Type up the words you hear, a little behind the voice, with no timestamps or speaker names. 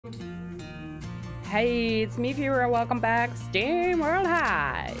Hey, it's me, viewer. Welcome back. STEAMWORLD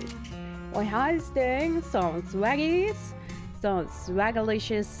HEIST. We're heisting some swaggies, some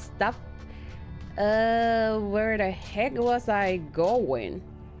swagalicious stuff. Where the heck was I going?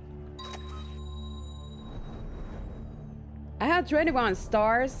 I had 21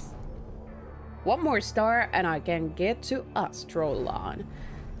 stars. One more star and I can get to Astrolon.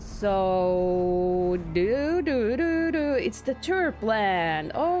 So, it's the tour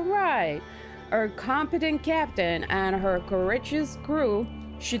plan. All right. Our competent captain and her courageous crew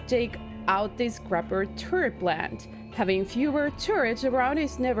should take out this scrapper turret plant. Having fewer turrets around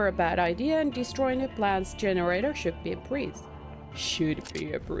is never a bad idea, and destroying the plant's generator should be a breeze. Should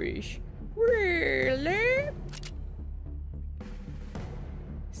be a breeze. Really?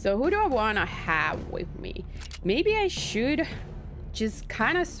 So who do I want to have with me? Maybe I should just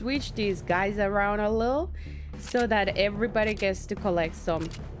kind of switch these guys around a little so that everybody gets to collect some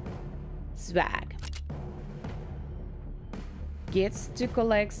swag. Gets to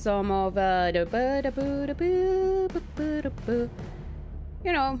collect some of you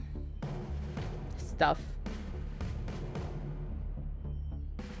know, stuff.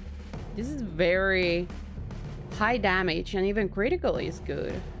 This is very high damage, and even critical is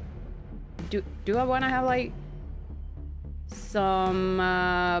good. Do I want to have like some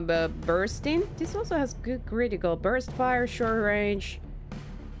bursting? This also has good critical. Burst fire, short range.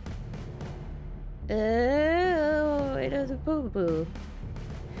 Oh, it has a boo-boo.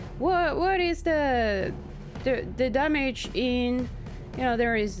 What is the damage in, you know,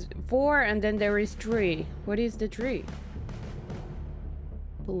 there is 4 and then there is 3. What is the 3?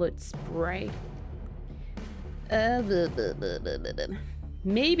 Bullet spray.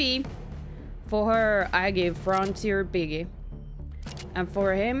 Maybe for her I give Frontier Biggie. And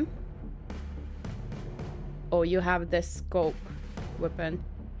for him, oh, you have the scope weapon.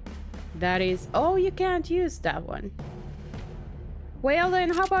 That is, oh, you can't use that one. Well then,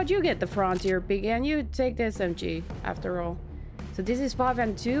 how about you get the Frontier Biggie and you take the SMG after all. So this is 5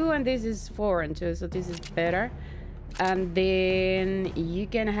 and 2 and this is 4 and 2, so this is better. And then you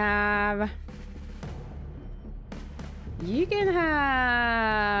can have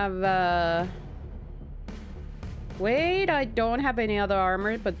wait, I don't have any other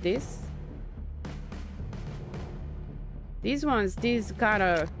armor but this. These ones, these kind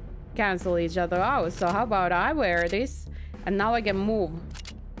of cancel each other out. So how about I wear this and now I can move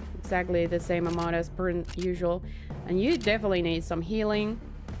exactly the same amount as per usual. And you definitely need some healing.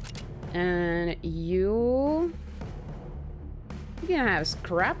 And you can have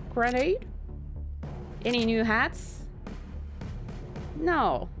scrap grenade. Any new hats?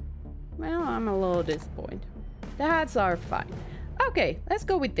 No. Well, I'm a little disappointed. The hats are fine. Okay, let's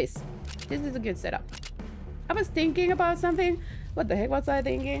go with this. This is a good setup. I was thinking about something. What the heck was I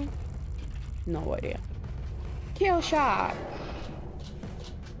thinking? No idea. Kill shot.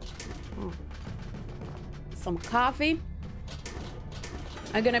 Some coffee.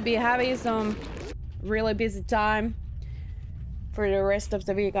 I'm gonna be having some really busy time for the rest of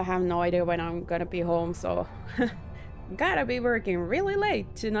the week. I have no idea when I'm gonna be home, so gotta be working really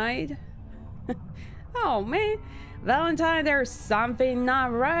late tonight. Oh man, Valentine, there's something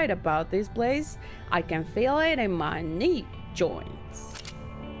not right about this place. I can feel it in my knee joints.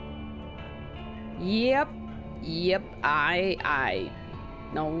 Yep, I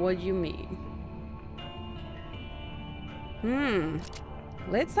know what you mean.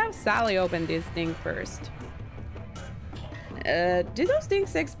 Let's have Sally open this thing first. Do those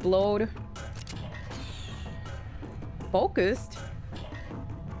things explode? Focused?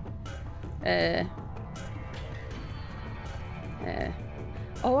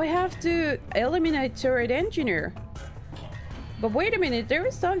 Oh, I have to eliminate turret engineer. But wait a minute, there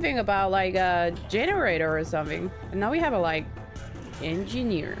is something about like a generator or something. And now we have a like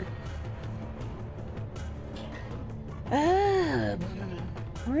engineer. Where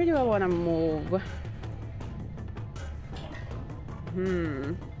do I want to move?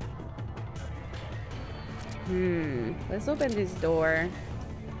 Let's open this door.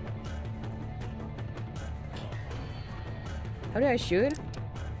 How do I shoot?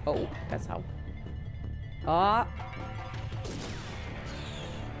 Oh, that's how. Ah.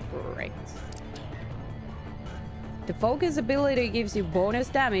 Great. The focus ability gives you bonus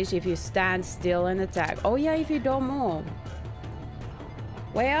damage if you stand still and attack. Oh yeah, if you don't move.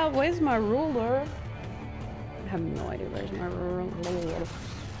 Well, where's my ruler? I have no idea where's my ruler.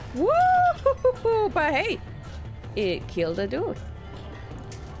 Woo! But hey, it killed a dude.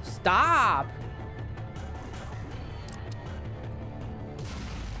 Stop!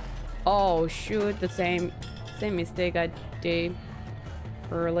 Oh shoot, the same mistake I did.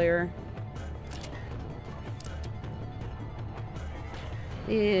 earlier.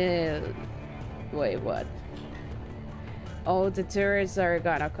 Yeah. Wait, what? Oh, the turrets are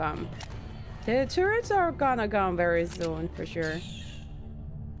gonna come. The turrets are gonna come very soon, for sure.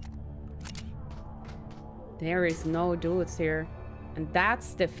 There is no dudes here. And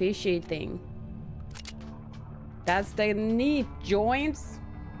that's the fishy thing. That's the neat joints.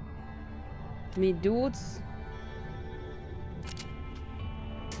 Me dudes.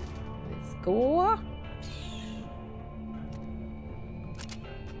 Let's go.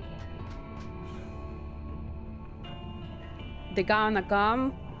 They gonna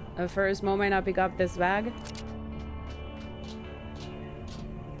come the first moment I pick up this bag.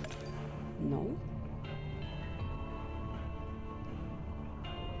 No.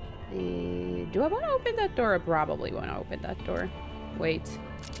 Do I want to open that door? I probably want to open that door. Wait.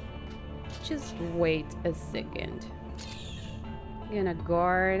 Just wait a second. I'm gonna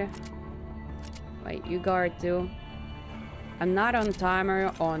guard. Wait, you guard too. I'm not on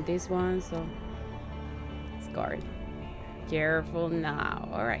timer on this one, so let's guard. Careful now.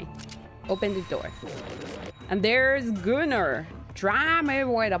 Alright. Open the door. And there's Gunnar. Try me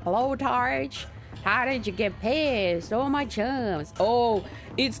with a blowtorch. How did you get past all my chums? Oh,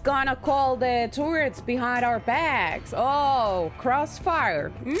 it's gonna call the turrets behind our backs. Oh,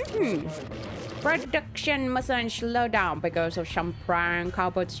 CROSSFIRE. Production mustn't slow down because of some prank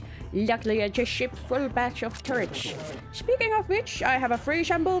cobots. Luckily, I just shipped full batch of turrets. Speaking of which, I have a free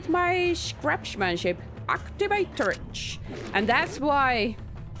sample of my scrapsmanship. Activate turret. And that's why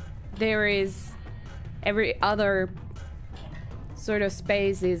there is every other sort of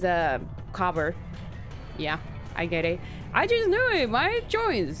space is a cover. Yeah, I get it. I just knew it. My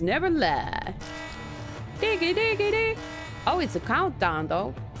joints never lie. Diggy diggy dig. Oh, it's a countdown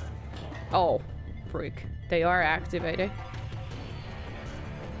though. Oh, freak. They are activated.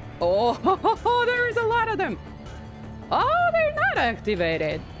 Oh, there is a lot of them. Oh, they're not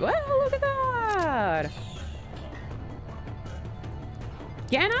activated. Well, look at that.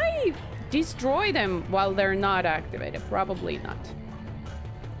 Can I destroy them while they're not activated? Probably not.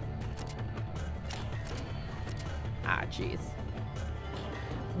 Ah, jeez.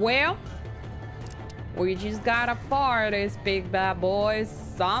 Well, we just gotta fire this big bad boy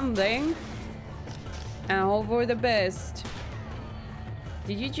something and hope for the best.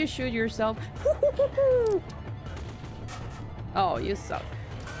 Did you just shoot yourself? Oh, you suck.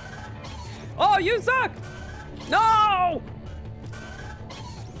 Oh, you suck! No!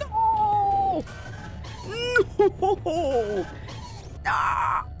 No! No!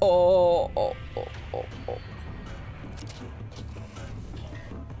 Ah! Oh, oh, oh, oh, oh.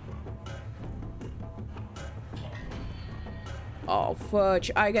 Oh,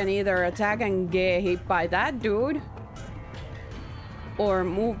 fudge. I can either attack and get hit by that dude, or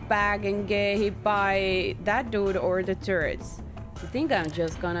move back and get hit by that dude or the turrets. I think I'm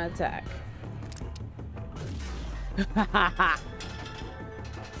just gonna attack.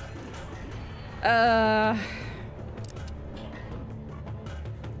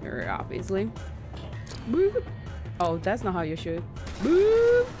 Very obviously. Boop. Oh, that's not how you shoot.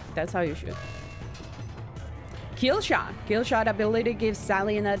 Boop. That's how you shoot. Kill shot. Kill shot ability gives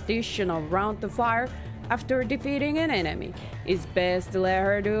Sally an additional round to fire after defeating an enemy. It's best to let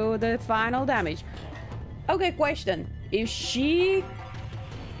her do the final damage. Okay, question. If she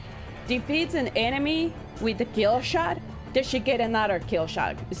defeats an enemy with the kill shot, does she get another kill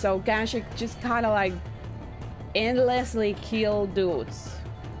shot? So can she just kind of like endlessly kill dudes?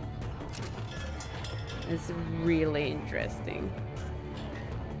 It's really interesting.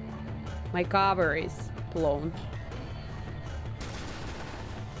 My cover is blown.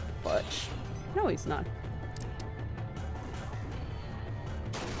 Fudge. No, it's not.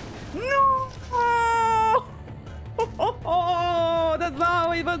 No! Oh, that's not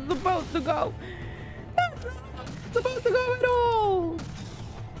how it was supposed to go. That's not supposed to go at all.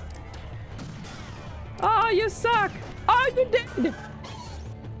 Oh, you suck. Oh, you did.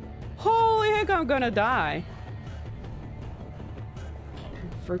 Holy heck, I'm gonna die.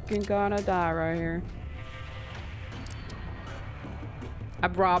 I'm freaking gonna die right here. I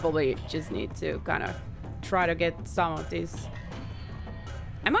probably just need to kind of try to get some of these.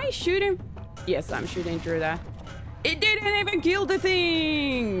 Am I shooting? Yes, I'm shooting through that. It didn't even kill the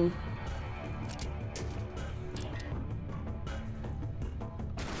thing!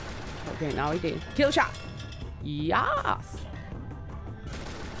 Okay, now it did. Kill shot! Yes!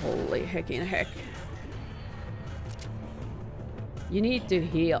 Holy heckin' heck. You need to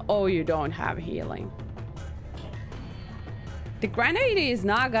heal. Oh, you don't have healing. The grenade is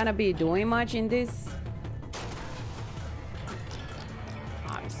not gonna be doing much in this.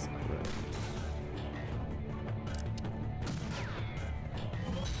 Screw.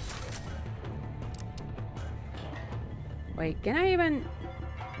 Wait, can I even...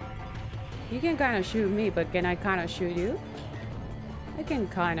 You can kind of shoot me, but can I kind of shoot you? I can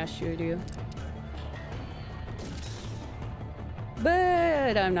kind of shoot you.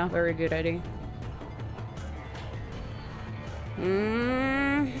 But I'm not very good at it.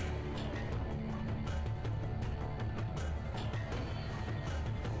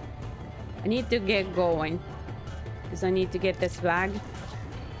 I need to get going. Because I need to get this bag.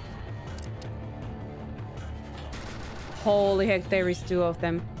 Holy heck, there is 2 of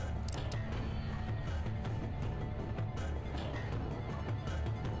them.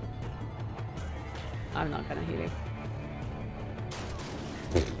 I'm not gonna hit it.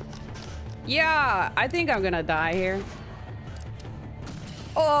 Yeah, I think I'm gonna die here.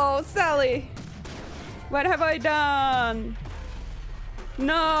 Oh, Sally! What have I done?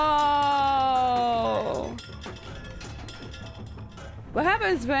 No! What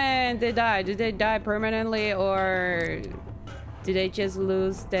happens when they die? Do they die permanently, or do they just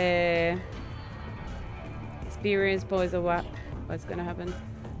lose the experience points, or what? What's gonna happen?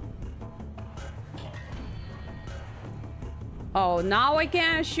 Oh, now I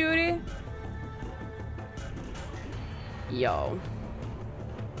can't shoot it? Yo.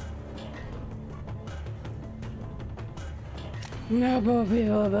 No, Bobby,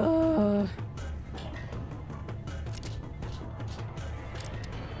 Bobby.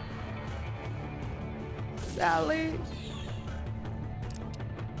 Sally.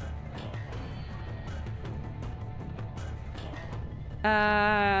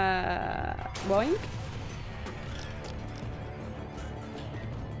 Boink.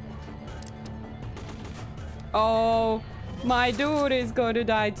 Oh, my dude is going to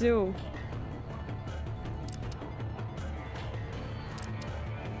die too.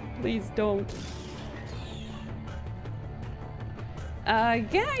 Please don't.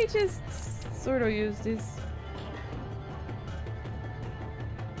 Can I just sort of use this?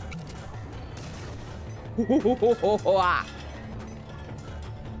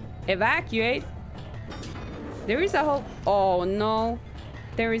 Evacuate. There is a whole... Oh no.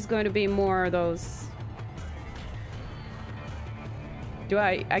 There is going to be more of those.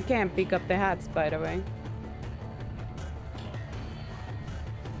 I can't pick up the hats, by the way.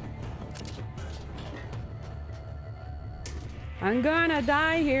 I'm gonna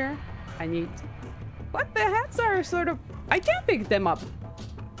die here. I need... What? The hats are sort of... I can't pick them up.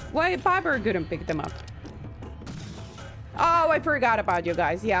 Why Piper couldn't pick them up? Oh, I forgot about you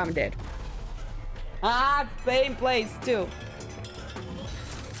guys. Yeah, I'm dead. Ah, same place too.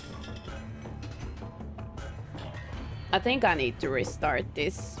 I think I need to restart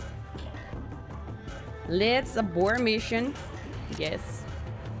this. Let's abort mission. Yes.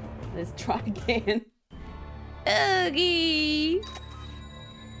 Let's try again. Okay.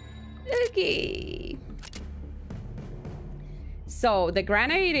 Okay. So the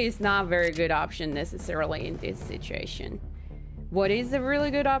grenade is not a very good option necessarily in this situation. What is a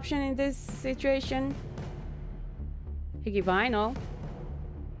really good option in this situation? Hickey vinyl.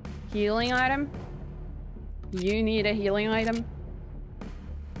 Healing item. You need a healing item.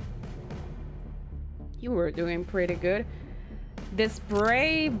 You were doing pretty good. The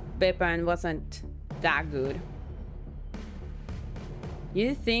spray weapon wasn't that good.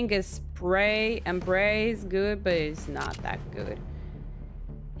 You think a spray and spray is good, but it's not that good.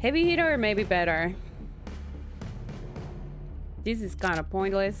 Heavy hitter may be better. This is kind of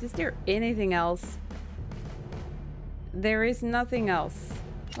pointless. Is there anything else? There is nothing else.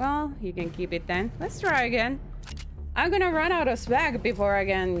 Well, you can keep it then. Let's try again. I'm gonna run out of swag before I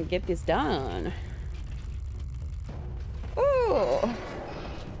can get this done. Ooh.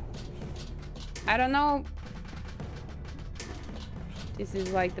 I don't know. This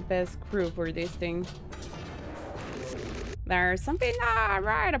is like the best crew for this thing. There's something not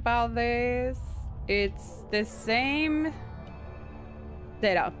right about this. It's the same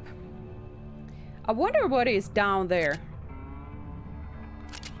setup. I wonder what is down there.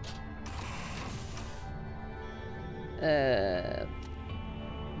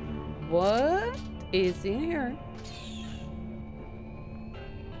 What is in here?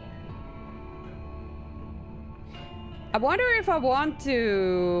 I wonder if I want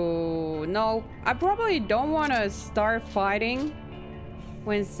to... No, I probably don't want to start fighting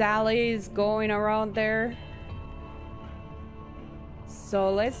when Sally is going around there.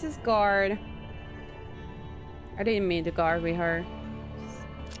 So let's just guard. I didn't mean to guard with her.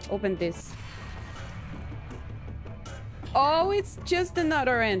 Just open this. Oh, it's just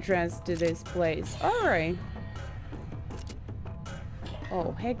another entrance to this place. All right.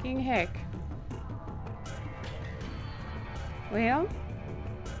 Oh, hecking heck. Well,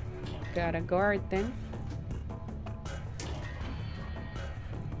 gotta guard then.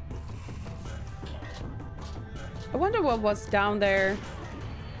 I wonder what was down there.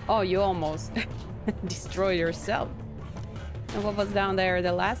 Oh, you almost destroyed yourself. And what was down there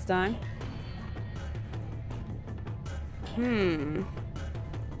the last time?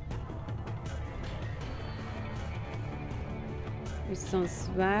 There's some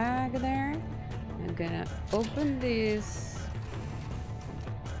swag there. I'm gonna open this.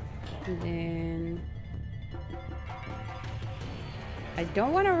 And then I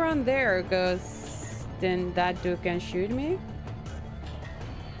don't want to run there because then that dude can shoot me.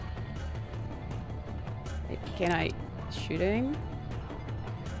 Can I shoot him?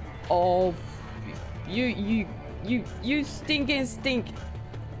 Oh, you stinking stink.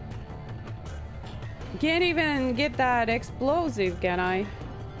 Can't even get that explosive, can I?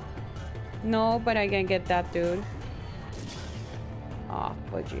 No, but I can get that dude. Ah, oh,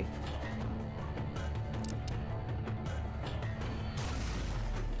 fudgy.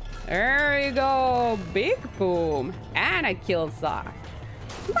 There we go. Big boom. And a kill shot.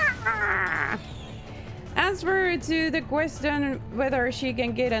 Answer to the question whether she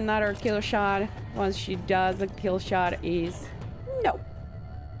can get another kill shot once she does the kill shot is no.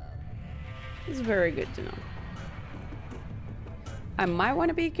 It's very good to know. I might want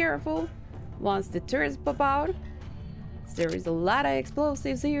to be careful once the turrets pop out. There is a lot of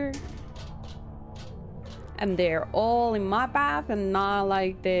explosives here. And they're all in my path and not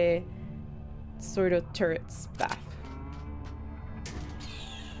like the sort of turrets path.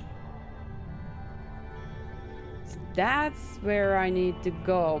 So that's where I need to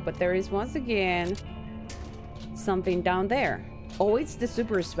go. But there is once again something down there. Oh, it's the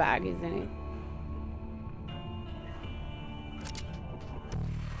super swag, isn't it?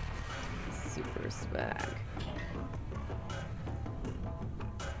 Super swag.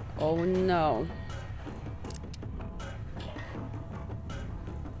 Oh no.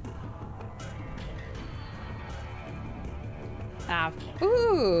 Ah,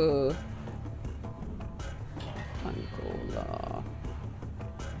 ooh. Angola.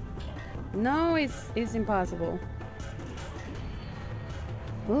 No, it's impossible.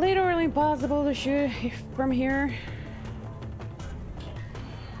 Literally impossible to shoot from here.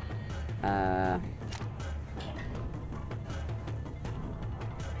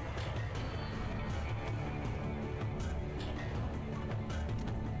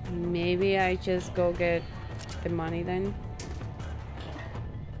 Maybe I just go get the money then.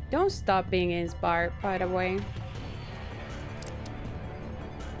 Don't stop being inspired, by the way.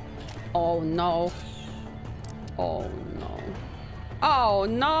 Oh no. Oh no. Oh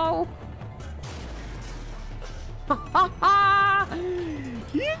no.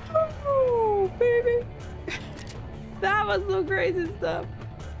 Yeah, baby. That was some crazy stuff.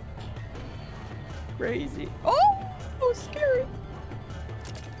 Crazy. Oh, scary.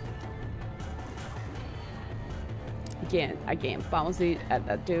 I can't bounce it at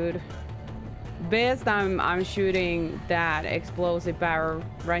that dude. Best I'm shooting that explosive barrel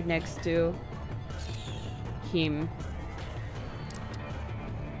right next to him.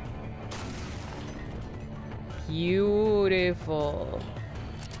 Beautiful.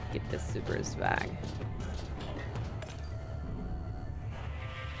 Get the super swag.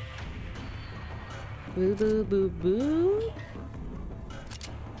 Boo boo boo boo.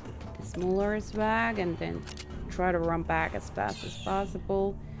 The smaller swag and then try to run back as fast as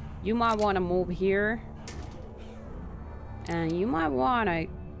possible. You might want to move here. And you might want to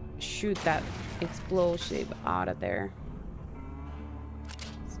shoot that explosive out of there.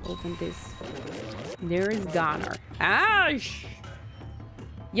 Let's open this. There is Gunner. Ouch!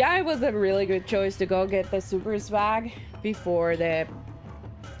 Yeah, it was a really good choice to go get the super swag before the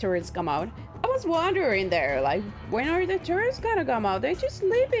turrets come out. I was wondering there, like, when are the turrets gonna come out? They're just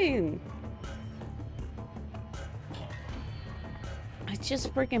sleeping. I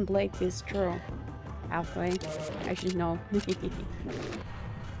just freaking Blake Bistro. Halfway. I should know.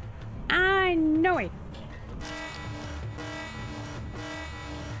 I know it.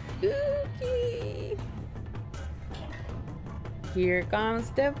 Okay. Here comes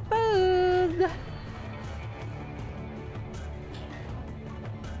the food.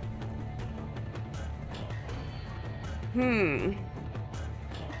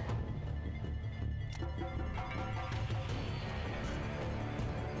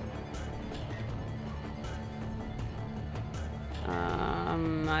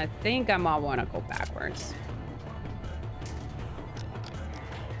 I think I might want to go backwards.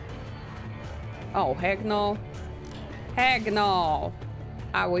 Oh, heck no. Heck no.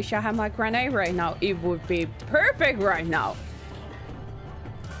 I wish I had my grenade right now. It would be perfect right now.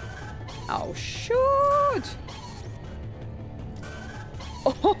 Oh, shoot.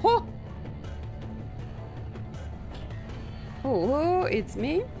 Oh, oh, it's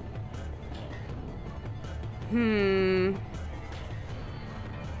me.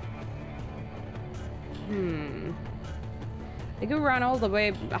 They could run all the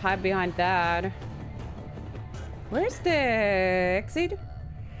way hide behind that. Where's the exit?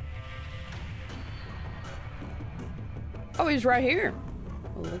 Oh, he's right here.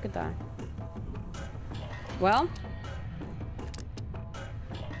 Oh, look at that. Well,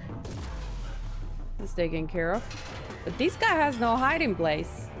 it's taken care of. But this guy has no hiding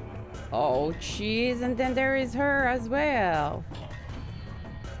place. Oh, jeez. And then there is her as well.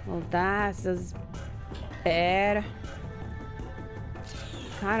 Well, that's as bad.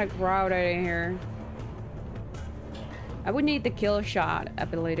 Kind of crowded in here. I would need the kill shot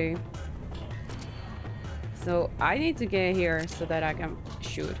ability. So I need to get here so that I can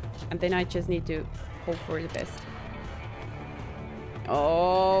shoot. And then I just need to hope for the best.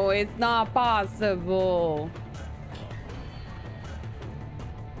 Oh, it's not possible.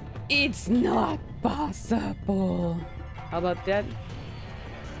 It's not possible. How about that?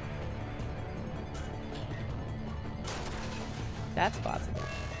 That's possible.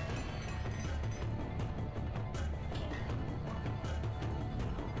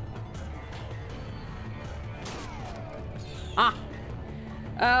 Ah.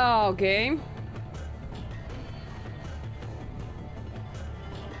 Oh, okay.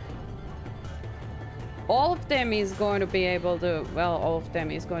 All of them is going to be able to, well, all of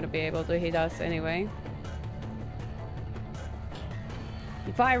them is going to be able to hit us anyway.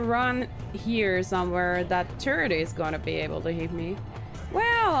 If I run here somewhere, that turret is going to be able to hit me.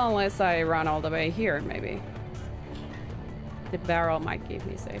 Well, unless I run all the way here, maybe. The barrel might keep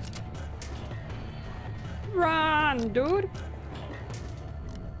me safe. Run, dude!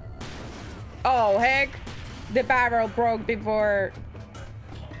 Oh, heck! The barrel broke before...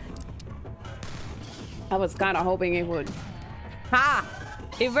 I was kind of hoping it would. Ha!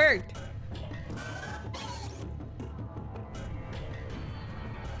 It worked!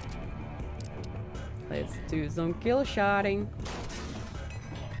 Let's do some kill shotting.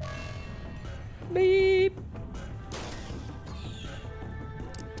 Beep!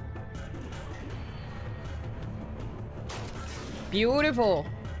 Beautiful!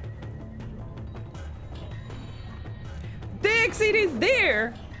 The exit is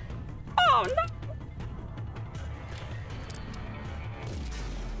there! Oh no!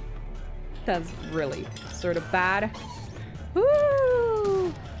 That's really sort of bad.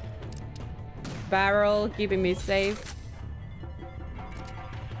 Woo! Barrel keeping me safe.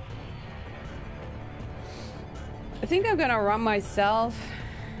 I think I'm gonna run myself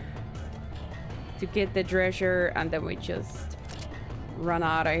to get the treasure and then we just run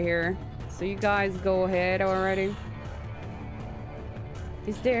out of here. So you guys go ahead already.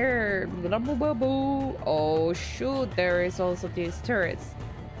 Is there... Oh shoot, there is also these turrets.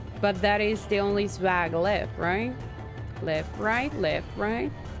 But that is the only swag left, right? Left, right, left,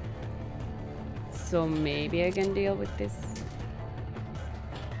 right. So maybe I can deal with this.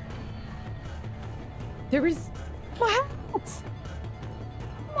 There is... my hat!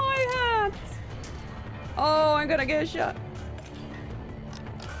 My hat! Oh, I'm gonna get shot.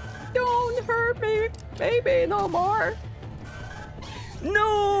 Don't hurt me, baby, no more.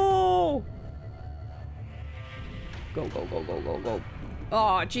 No! Go, go, go, go, go, go.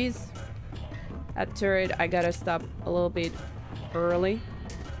 Oh, jeez. That turret, I gotta stop a little bit early.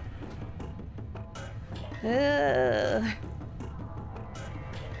 Ugh.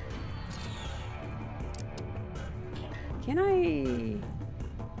 Can I?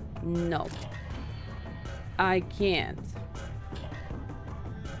 No. I can't.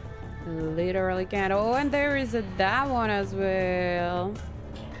 Literally can't. Oh, and there is that one as well.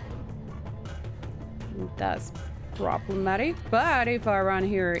 That's problematic. But if I run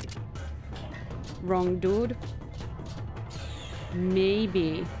here, wrong dude,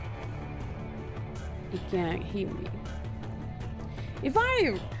 maybe he can't hit me. If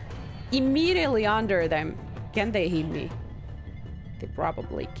I immediately under them, can they hit me? They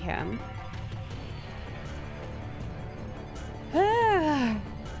probably can.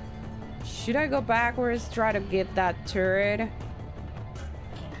 Should I go backwards, try to get that turret?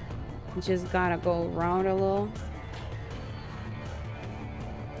 Just gotta go around a little.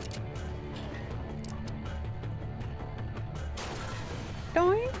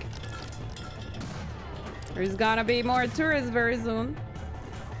 Doink. There's gonna be more tourists very soon.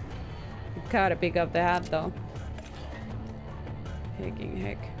 Gotta pick up the hat though. Heck freaking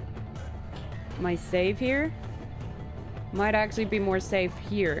heck. Am I safe here? Might actually be more safe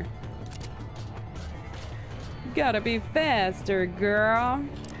here. Gotta be faster, girl.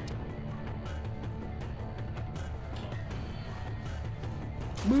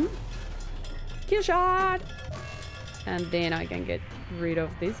 Boom. Kill shot. And then I can get rid of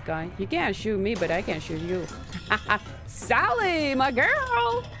this guy. You can't shoot me, but I can shoot you. Sally, my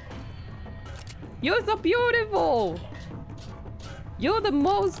girl. You're so beautiful. You're the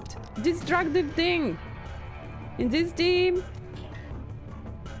most destructive thing in this team.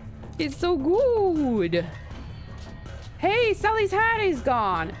 It's so good. Hey, Sally's hat is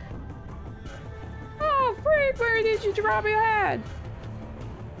gone. Oh, freak, where did you drop your hat?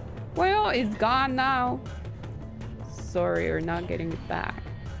 Well, it's gone now. Sorry, you're not getting it back.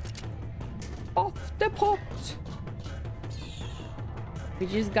 Off the pot. We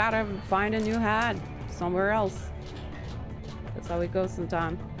just gotta find a new hat somewhere else. That's how it goes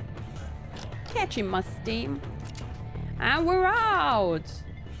sometimes. Catch him, my steam. And we're out.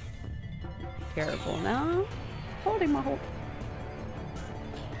 Careful now. Hold him, hold.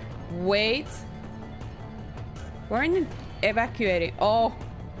 Wait. We're in evacuating. Oh.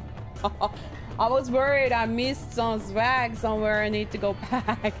 I was worried I missed some swag somewhere. I need to go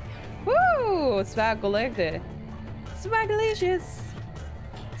back. Woo! Swag collected. Swagalicious.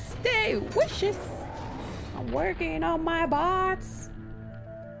 Stay wishes. I'm working on my bots.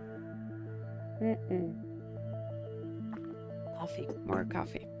 Coffee. More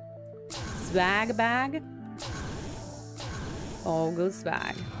coffee. Swag bag. Oh, good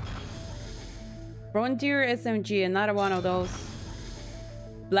swag. Frontier SMG. Another one of those.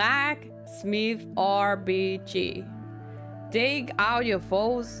 Black Smith RBG. Take out your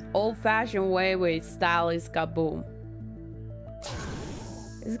foes old-fashioned way with stylish kaboom.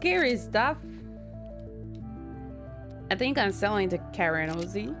 Scary stuff. I think I'm selling the Karen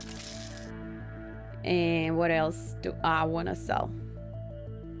Ozzy. And what else do I want to sell?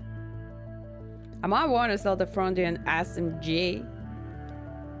 I might want to sell the Frontier SMG.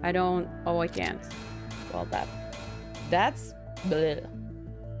 I don't. Oh, I can't. Well, that's bleh.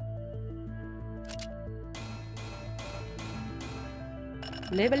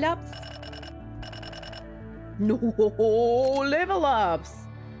 Level ups. No, level ups.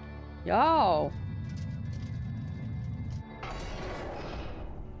 Yo.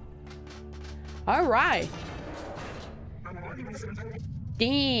 All right.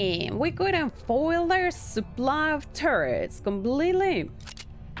 Damn, we couldn't foil their supply of turrets completely.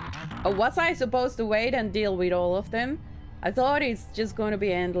 Oh, was I supposed to wait and deal with all of them? I thought it's just going to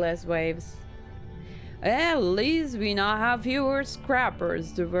be endless waves. At least we now have fewer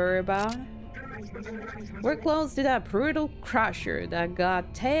scrappers to worry about. We're close to that brutal crusher that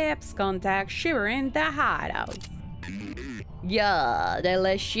got Tap's contact shivering the hideouts. Yeah, they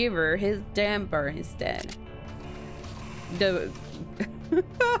let shiver his temper instead.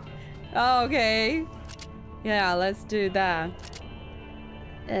 Okay. Yeah, let's do that.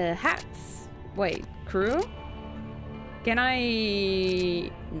 Hats. Wait, crew? Can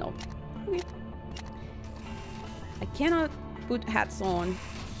I... No. Okay. I cannot put hats on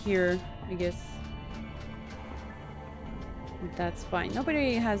here, I guess. That's fine.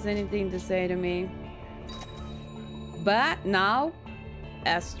 Nobody has anything to say to me. But now,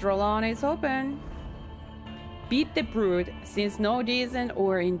 Astrolon is open. Beat the brute, since no decent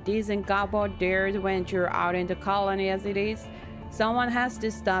or indecent cowboy dare to venture out into colony as it is. Someone has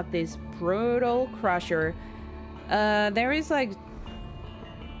to stop this brutal crusher. There is like...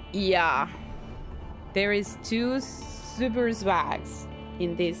 Yeah. There is 2 super swags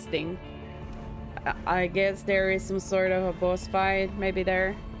in this thing. I guess there is some sort of a boss fight, maybe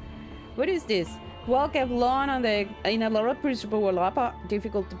there. What is this? Welp lawn on the in a lot of principle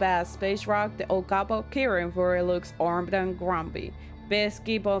difficult to pass. Space rock, the old cowboy caring for it looks armed and grumpy. Best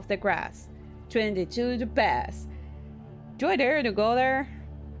keep off the grass. 22 to pass. Do I dare to go there?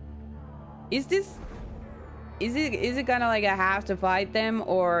 Is it kind of like I have to fight them,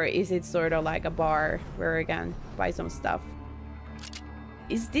 or is it sort of like a bar where I can buy some stuff?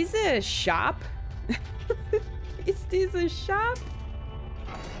 Is this a shop? Is this a shop?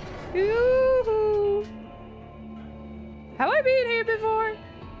 Ooh. Have I been here before?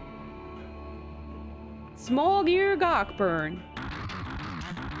 Small gear Gawkburn.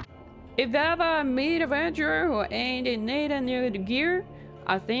 If ever I meet a adventurer who ain't in need of new gear,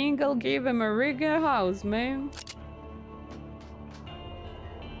 I think I'll give him a regular house, man.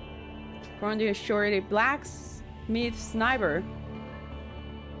 From the shorty blacksmith sniper.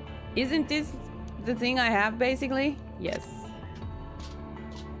 Isn't this the thing I have basically? Yes.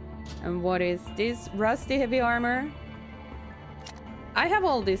 And what is this? Rusty heavy armor. I have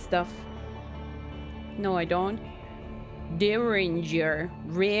all this stuff. No, I don't. Derringer.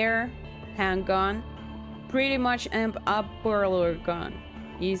 Rare. Handgun. Pretty much amp up burglar gun.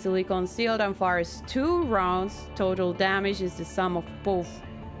 Easily concealed and fires 2 rounds. Total damage is the sum of both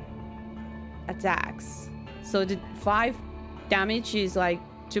attacks. So the 5 damage is like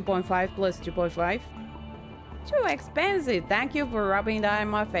 2.5 plus 2.5. Too expensive. Thank you for rubbing that in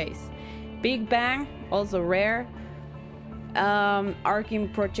my face. Big Bang, also rare. Arcing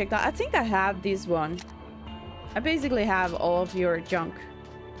projectile. I think I have this one. I basically have all of your junk.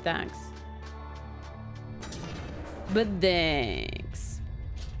 Thanks. But thanks.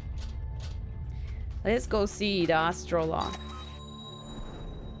 Let's go see the astrologue.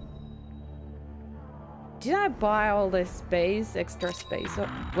 Did I buy all this space? Extra space? Oh,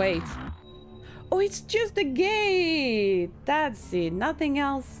 wait. Oh, it's just a gate! That's it. Nothing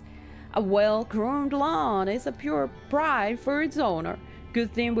else. A well-groomed lawn is a pure pride for its owner.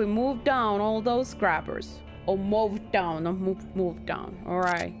 Good thing we moved down all those scrappers. Oh, moved down. No, moved down.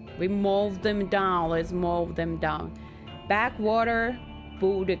 Alright. We moved them down. Let's move them down. Backwater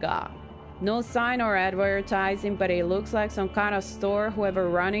Bodega. No sign or advertising, but it looks like some kind of store. Whoever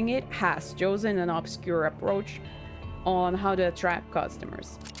running it has chosen an obscure approach on how to attract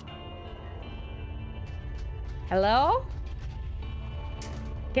customers. Hello?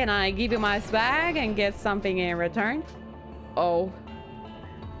 Can I give you my swag and get something in return? Oh.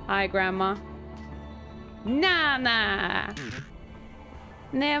 Hi, Grandma. Nana!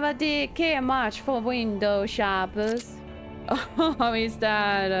 Never did care much for window shoppers. Oh, is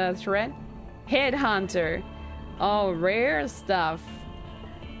that a threat? Headhunter. Oh, rare stuff.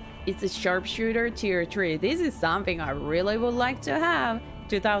 It's a sharpshooter tier 3. This is something I really would like to have.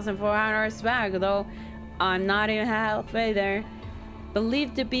 2,400 swag, though I'm not in halfway there.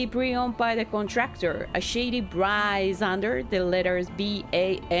 Believed to be pre-owned by the contractor. A shady price under the letters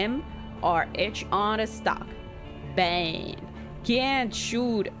BAM are etched on the stock. Bang. Can't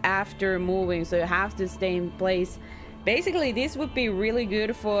shoot after moving, so you have to stay in place. Basically, this would be really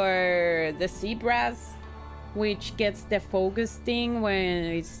good for the zebras, which gets the focus thing when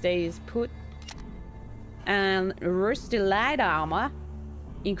it stays put. And rusty light armor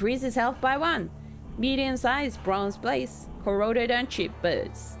increases health by 1. Medium-sized bronze plates, corroded and cheap,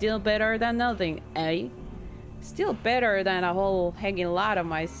 but still better than nothing, eh? Still better than a whole hanging lot of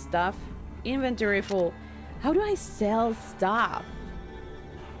my stuff. Inventory full. How do I sell stuff?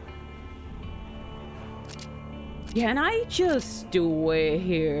 Can I just do it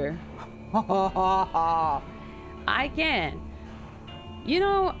here? I can. You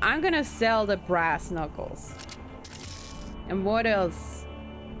know, I'm gonna sell the brass knuckles. And what else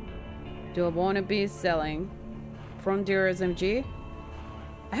do I want to be selling? Frontier SMG?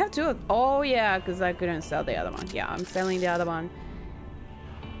 I have 2. Oh yeah, because I couldn't sell the other one. Yeah, I'm selling the other one.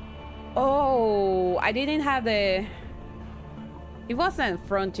 Oh, I didn't have the... It wasn't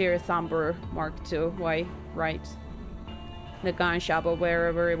Frontier Thumper Mark II, why? Right. The gun shop or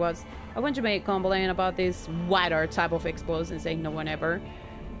wherever it was. I want to make a complaint about this wider type of explosions, saying no one ever.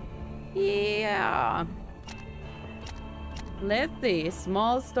 Yeah. Let's see.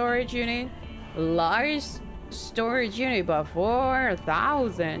 Small storage unit. Large storage unit, but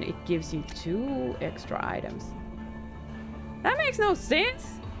 4,000. It gives you 2 extra items. That makes no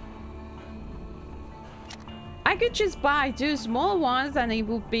sense. I could just buy 2 small ones and it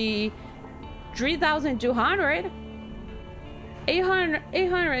would be 3,200.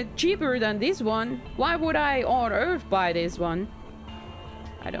 800 cheaper than this one. Why would I on earth buy this one?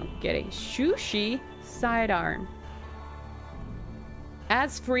 I don't get it. Sushi sidearm.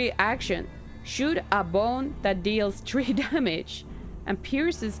 Adds free action. Shoot a bone that deals 3 damage and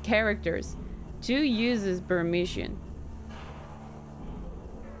pierces characters. 2 uses per mission.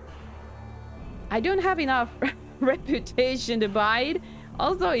 I don't have enough reputation to buy it.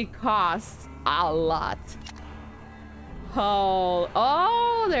 Also, it costs a lot.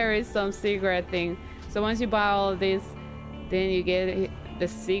 Oh, there is some secret thing. So once you buy all of this, then you get the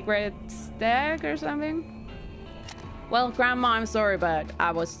secret stack or something. Well, Grandma, I'm sorry, but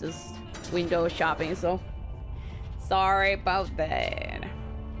I was just window shopping, so sorry about that.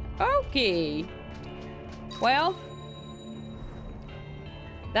 Okay. Well,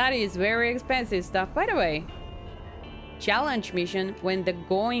 that is very expensive stuff. By the way, challenge mission when the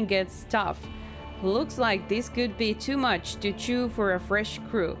going gets tough. Looks like this could be too much to chew for a fresh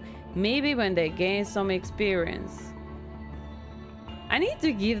crew. Maybe when they gain some experience. I need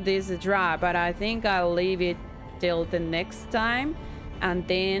to give this a try, but I think I'll leave it till the next time. And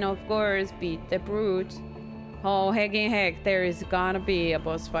then, of course, beat the brute. Oh, heck, there is gonna be a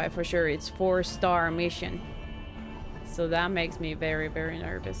boss fight for sure. It's 4-star mission. So that makes me very, very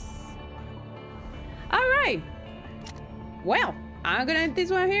nervous. Alright. Well, I'm gonna end this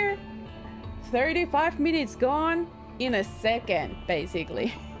one here. 35 minutes gone in a second,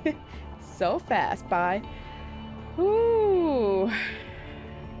 basically. So fast, bye. Ooh.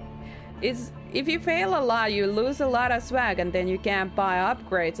 If you fail a lot, you lose a lot of swag, and then you can't buy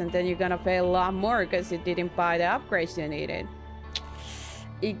upgrades, and then you're gonna fail a lot more because you didn't buy the upgrades you needed.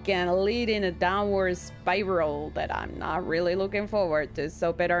 It can lead in a downward spiral that I'm not really looking forward to,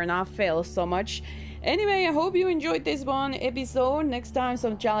 so better not fail so much. Anyway, I hope you enjoyed this one episode. Next time,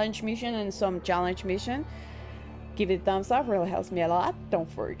 some challenge mission and some challenge mission. Give it a thumbs up, really helps me a lot. Don't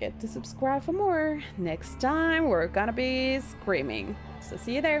forget to subscribe for more. Next time, we're gonna be screaming. So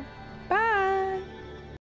see you there.